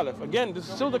third Caliph, again, this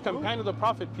is still the companion of the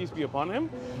Prophet, peace be upon him,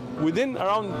 within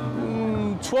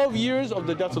around 12 years of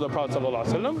the death of the Prophet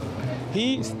ﷺ,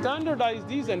 he standardized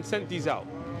these and sent these out.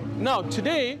 Now,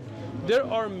 today, there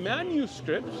are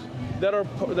manuscripts that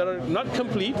are not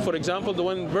complete. For example, the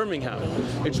one in Birmingham.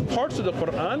 It's parts of the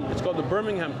Quran, it's called the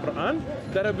Birmingham Quran,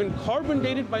 that have been carbon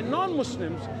dated by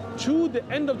non-Muslims to the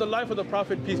end of the life of the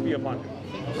Prophet, peace be upon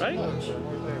him,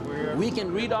 right? We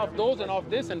can read off those and off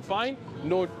this and find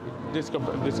no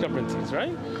discrepancies,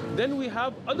 right? Then we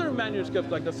have other manuscripts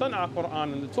like the Sana'a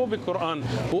Quran and the Tawbah Quran,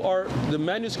 who are the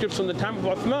manuscripts from the time of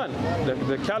Uthman,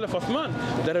 the Caliph Uthman,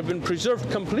 that have been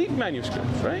preserved, complete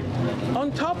manuscripts, right?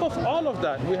 On top of all of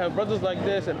that, we have brothers like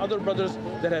this and other brothers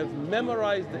that have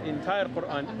memorized the entire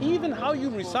Quran, even how you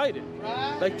recite it.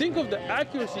 Like, think of the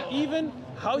accuracy, even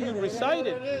how you recite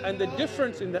it, and the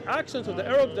difference in the accents of the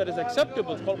Arabs that is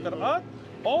acceptable. It's called qira'at.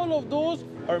 All of those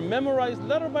are memorized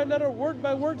letter by letter, word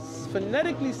by word,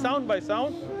 phonetically, sound by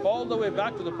sound, all the way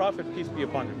back to the Prophet, peace be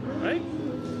upon him, right?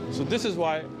 So this is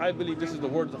why I believe this is the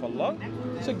words of Allah.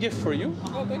 It's a gift for you.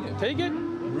 Oh, thank you. Take it,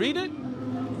 read it.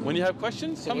 When you have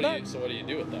questions, come back. So what do you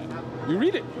do with that? You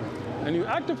read it, and you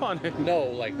act upon it. No,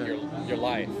 like your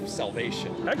life,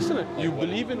 salvation. Excellent. Like You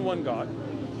believe in one God,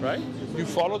 right? You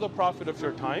follow the Prophet of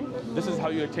your time. This is how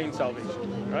you attain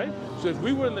salvation, right? So if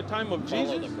we were in the time of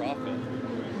Jesus... Follow the Prophet.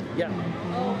 Yeah.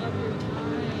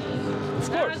 Of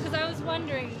course. Because I was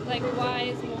wondering, like, why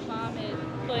is Muhammad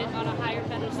put on a higher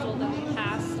pedestal than the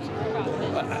past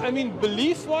prophets? I mean,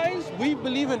 belief-wise, we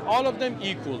believe in all of them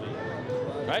equally,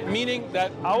 right? Meaning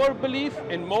that our belief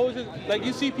in Moses, like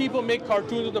you see people make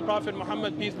cartoons of the Prophet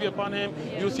Muhammad, peace be upon him.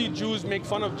 You'll see Jews make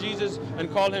fun of Jesus and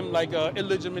call him like an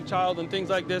illegitimate child and things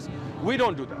like this. We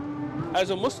don't do that.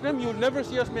 As a Muslim, you'll never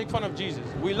see us make fun of Jesus.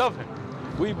 We love him.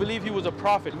 We believe he was a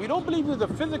prophet. We don't believe he was a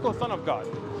physical son of God.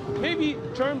 Maybe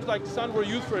terms like son were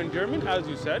used for endearment, as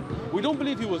you said. We don't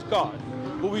believe he was God.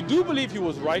 But we do believe he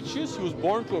was righteous. He was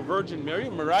born to a Virgin Mary,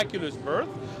 a miraculous birth.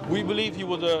 We believe he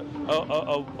was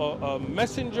a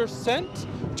messenger sent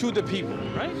to the people,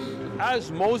 right?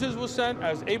 As Moses was sent,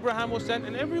 as Abraham was sent,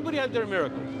 and everybody had their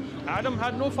miracles. Adam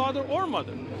had no father or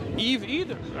mother. Eve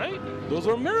either, right? Those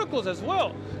are miracles as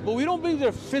well. But we don't believe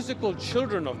they're physical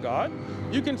children of God.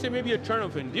 You can say maybe a term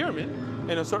of endearment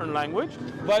in a certain language,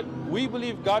 but we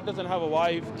believe God doesn't have a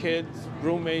wife, kids,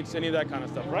 roommates, any of that kind of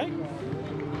stuff, right?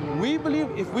 We believe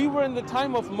if we were in the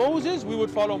time of Moses, we would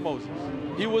follow Moses.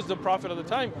 He was the prophet of the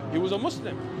time. He was a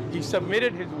Muslim. He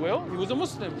submitted his will. He was a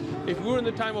Muslim. If we were in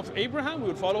the time of Abraham, we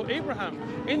would follow Abraham.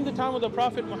 In the time of the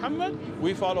Prophet Muhammad,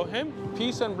 we follow him.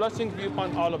 Peace and blessings be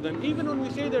upon all of them. Even when we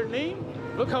say their name,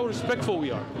 look how respectful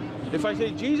we are. If I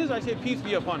say Jesus, I say peace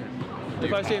be upon him.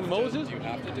 If I say Moses, do you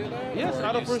have to do that? Yes,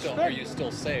 out of respect. Are you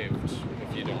still saved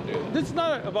if you don't do that? This is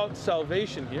not about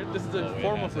salvation here. This is a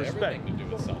form of respect. Everything to do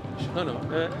with salvation.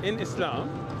 No. In Islam,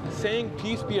 saying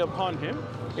peace be upon him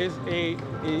is a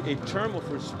term of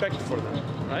respect for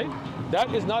them, right?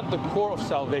 That is not the core of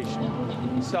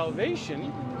salvation.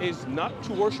 Salvation is not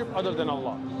to worship other than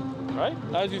Allah, right?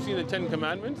 As you see in the 10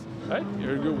 Commandments, right?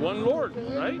 You're one Lord,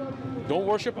 right? Don't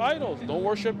worship idols. Don't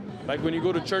worship, like when you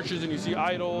go to churches and you see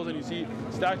idols and you see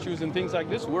statues and things like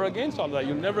this, we're against all that.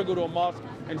 You'll never go to a mosque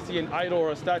and see an idol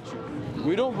or a statue.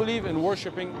 We don't believe in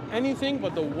worshiping anything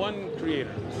but the one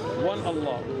creator, one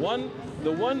Allah,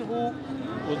 the one who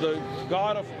was the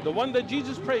God of, the one that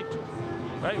Jesus prayed to,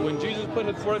 right? When Jesus put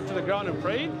his forehead to the ground and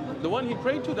prayed, the one he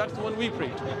prayed to, that's the one we pray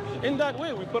to. In that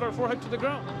way, we put our forehead to the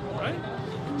ground, right?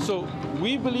 So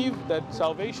we believe that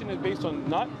salvation is based on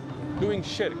not doing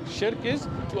shirk. Shirk is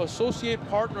to associate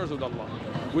partners with Allah.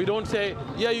 We don't say,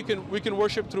 yeah, we can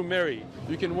worship through Mary,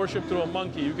 you can worship through a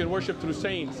monkey, you can worship through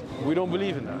saints. We don't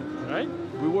believe in that, right?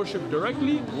 We worship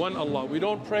directly one Allah. We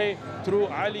don't pray through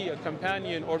Ali, a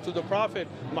companion, or to the Prophet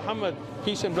Muhammad,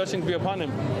 peace and blessings be upon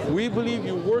him. We believe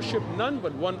you worship none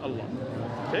but one Allah,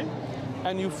 okay?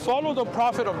 And you follow the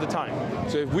Prophet of the time.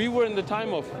 So if we were in the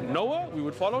time of Noah, we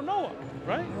would follow Noah,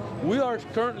 right? We are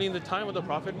currently in the time of the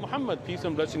Prophet Muhammad, peace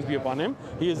and blessings be upon him.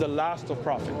 He is the last of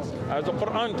prophets, as the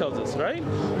Quran tells us, right?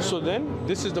 So then,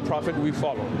 this is the Prophet we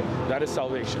follow. That is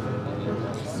salvation.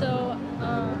 So,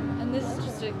 and this is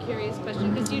just a curious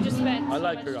question, because you just spent so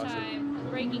much time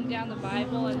breaking down the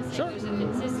Bible and saying there's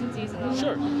inconsistencies and all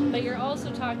that. But you're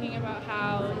also talking about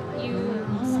how you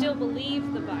still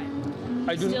believe the Bible.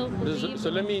 I do. So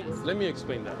let me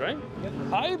explain that, right?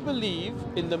 I believe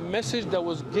in the message that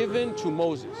was given to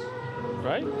Moses,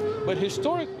 right? But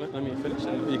historically, let me finish.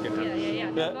 You can have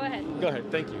yeah. Go ahead. Go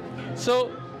ahead. Thank you.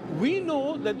 So we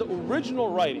know that the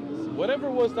original writings, whatever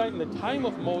was done in the time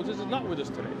of Moses, is not with us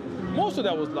today. Most of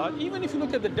that was lost. Even if you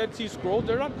look at the Dead Sea Scrolls,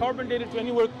 they're not carbon dated to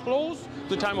anywhere close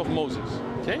to the time of Moses.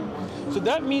 Okay? So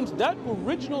that means that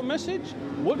original message,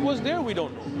 what was there, we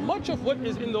don't know. Much of what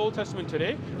is in the Old Testament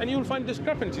today, and you will find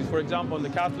discrepancies, for example, in the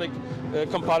Catholic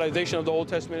compilation of the Old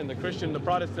Testament, and the Christian, the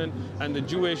Protestant, and the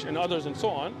Jewish, and others, and so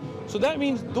on. So that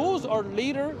means those are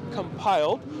later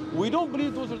compiled. We don't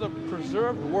believe those are the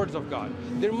preserved words of God.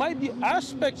 There might be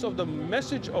aspects of the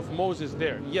message of Moses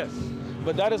there, yes.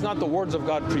 But that is not the words of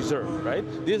God preserved, right?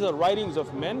 These are writings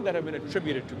of men that have been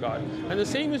attributed to God. And the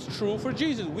same is true for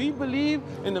Jesus. We believe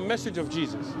in the message of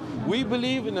Jesus. We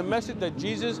believe in the message that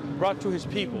Jesus brought to his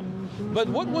people. But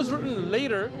what was written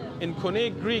later in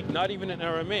Koine Greek, not even in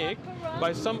Aramaic,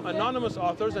 by some anonymous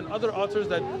authors and other authors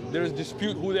that there is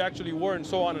dispute who they actually were and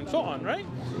so on, right?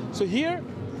 So here,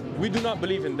 we do not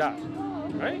believe in that,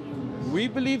 right? We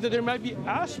believe that there might be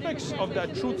aspects of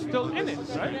that truth still in it,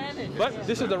 right? But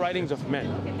this is the writings of men.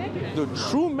 The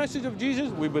true message of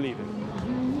Jesus, we believe in.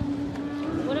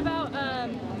 What about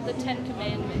the 10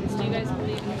 Commandments? Do you guys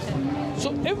believe in the 10 Commandments?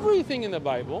 So everything in the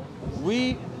Bible,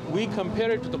 we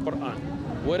compare it to the Quran.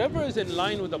 Whatever is in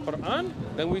line with the Quran,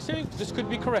 then we say this could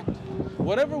be correct.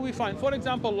 Whatever we find, for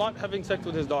example, Lot having sex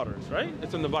with his daughters, right?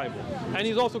 It's in the Bible. And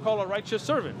he's also called a righteous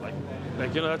servant. Like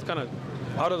that's kind of,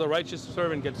 how does a righteous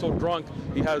servant get so drunk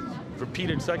he has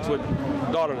repeated sex with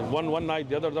daughters, one night,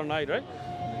 the other night, right?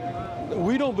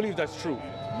 We don't believe that's true,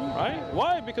 right?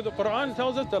 Why? Because the Quran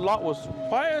tells us that Lot was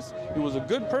pious, he was a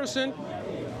good person.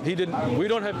 We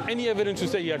don't have any evidence to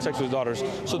say he had sex with his daughters.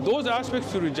 So those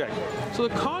aspects to reject. So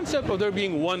the concept of there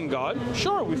being one God,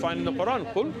 sure, we find in the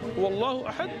Quran, Qul huwallahu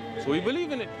ahad. So we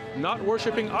believe in it. Not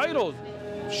worshipping idols,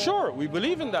 sure, we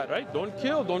believe in that, right? Don't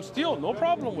kill, don't steal, no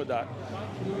problem with that.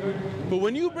 But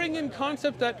when you bring in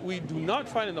concepts that we do not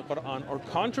find in the Quran or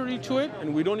contrary to it,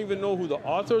 and we don't even know who the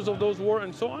authors of those were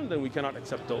and so on, then we cannot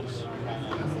accept those.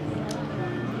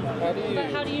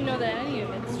 But how do you know that any of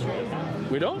it's true?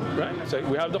 We don't, right? So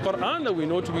we have the Quran that we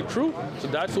know to be true, so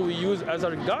that's what we use as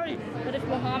our guide. But if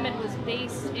Muhammad was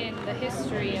based in the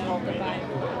history of the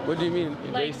Bible, what do you mean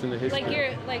based in the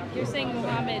history? Like you're saying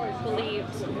Muhammad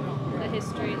believed the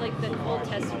history, like the Old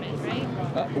Testament,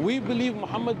 right? We believe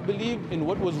Muhammad believed in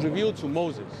what was revealed to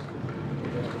Moses,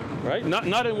 right?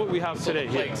 Not in what we have today.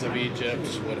 The plagues of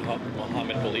Egypt, would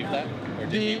Muhammad believe that? Or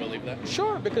did he believe that?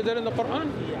 Sure, because they're in the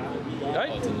Quran,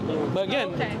 right? But again,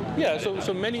 yeah,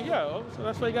 so many, so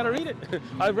that's why you gotta read it.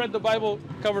 I've read the Bible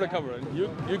cover to cover, and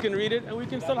you can read it, and we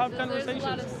can still have conversations. There's a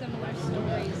lot of similar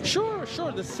stories.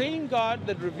 Sure. The same God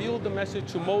that revealed the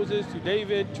message to Moses, to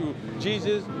David, to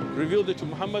Jesus, revealed it to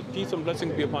Muhammad, peace and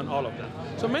blessings be upon all of them.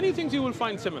 So many things you will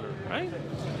find similar, right?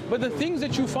 But the things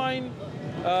that you find,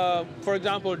 for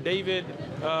example, David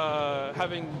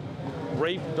having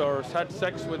raped or had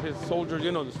sex with his soldiers,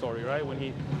 you know the story, right?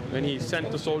 When he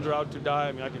sent the soldier out to die.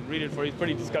 I mean, I can read it for you. It's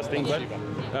pretty disgusting, but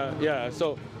yeah.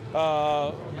 So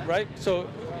right. So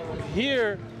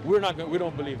here we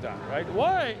don't believe that, right?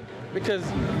 Why? Because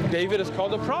David is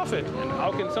called a prophet, and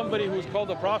how can somebody who's called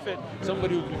a prophet,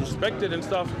 somebody who's respected and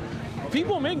stuff,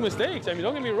 people make mistakes. I mean,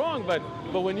 don't get me wrong, but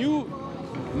when you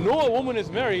know a woman is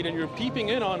married and you're peeping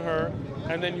in on her,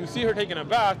 and then you see her taking a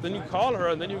bath, then you call her,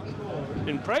 and then you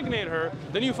impregnate her,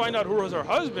 then you find out who was her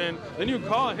husband, then you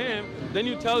call him, then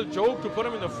you tell Job to put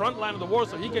him in the front line of the war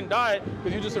so he can die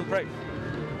because you just impregnated.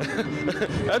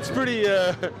 That's pretty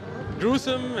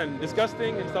gruesome and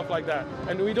disgusting and stuff like that.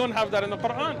 And we don't have that in the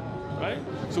Quran, right?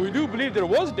 So we do believe there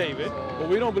was David, but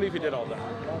we don't believe he did all that.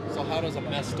 So how does a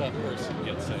messed up person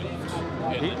get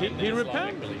saved? He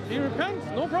repents. He repents,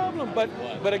 no problem.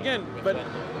 But again,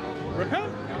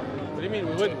 repent. What do you mean?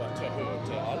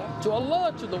 To Allah? To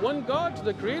Allah, to the one God, to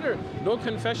the Creator. No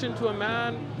confession to a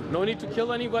man. No need to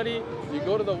kill anybody. You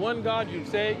go to the one God. You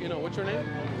say, what's your name?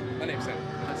 My name's Sam.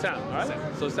 Sam, all right?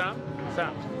 Sam. So Sam.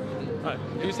 All right.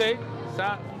 You say,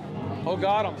 Sam. Oh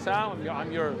God, I'm Sam.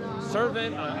 I'm your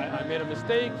servant. I made a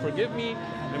mistake. Forgive me.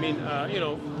 I mean,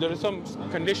 there are some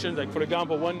conditions, like for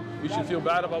example, one, you should feel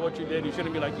bad about what you did. You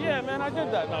shouldn't be like, yeah, man, I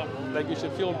did that. No, like you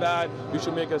should feel bad. You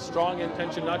should make a strong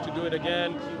intention not to do it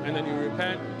again, and then you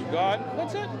repent to God.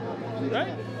 That's it,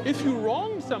 right? If you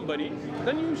wrong somebody,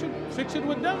 then you should fix it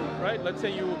with them, right? Let's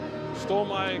say you stole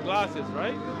my glasses,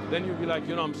 right? Then you'd be like,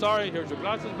 I'm sorry. Here's your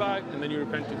glasses back, and then you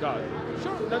repent to God.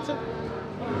 Sure, that's it.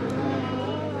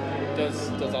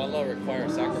 Does Allah require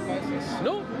sacrifices?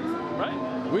 No, right?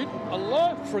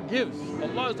 Allah forgives.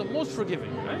 Allah is the most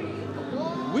forgiving, right?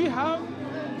 We have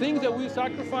things that we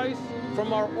sacrifice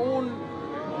from our own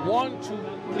want to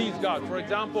please God. For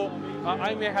example,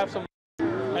 I may have some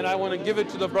and I want to give it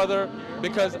to the brother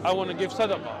because I want to give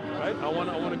sadaqah, right? I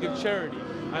want to give charity.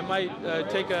 I might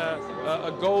take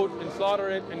a goat and slaughter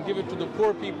it and give it to the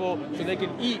poor people so they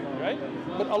can eat, right?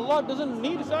 But Allah doesn't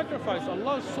need sacrifice.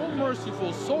 Allah is so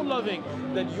merciful, so loving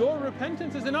that your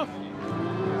repentance is enough.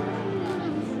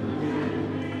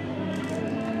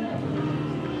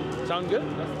 Sound good?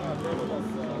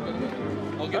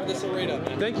 I'll give this a rate up.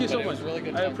 Thank you so much. Really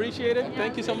good I appreciate it.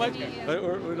 Thank you so much.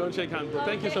 We don't shake hands, but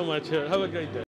thank you so much. Have a great day.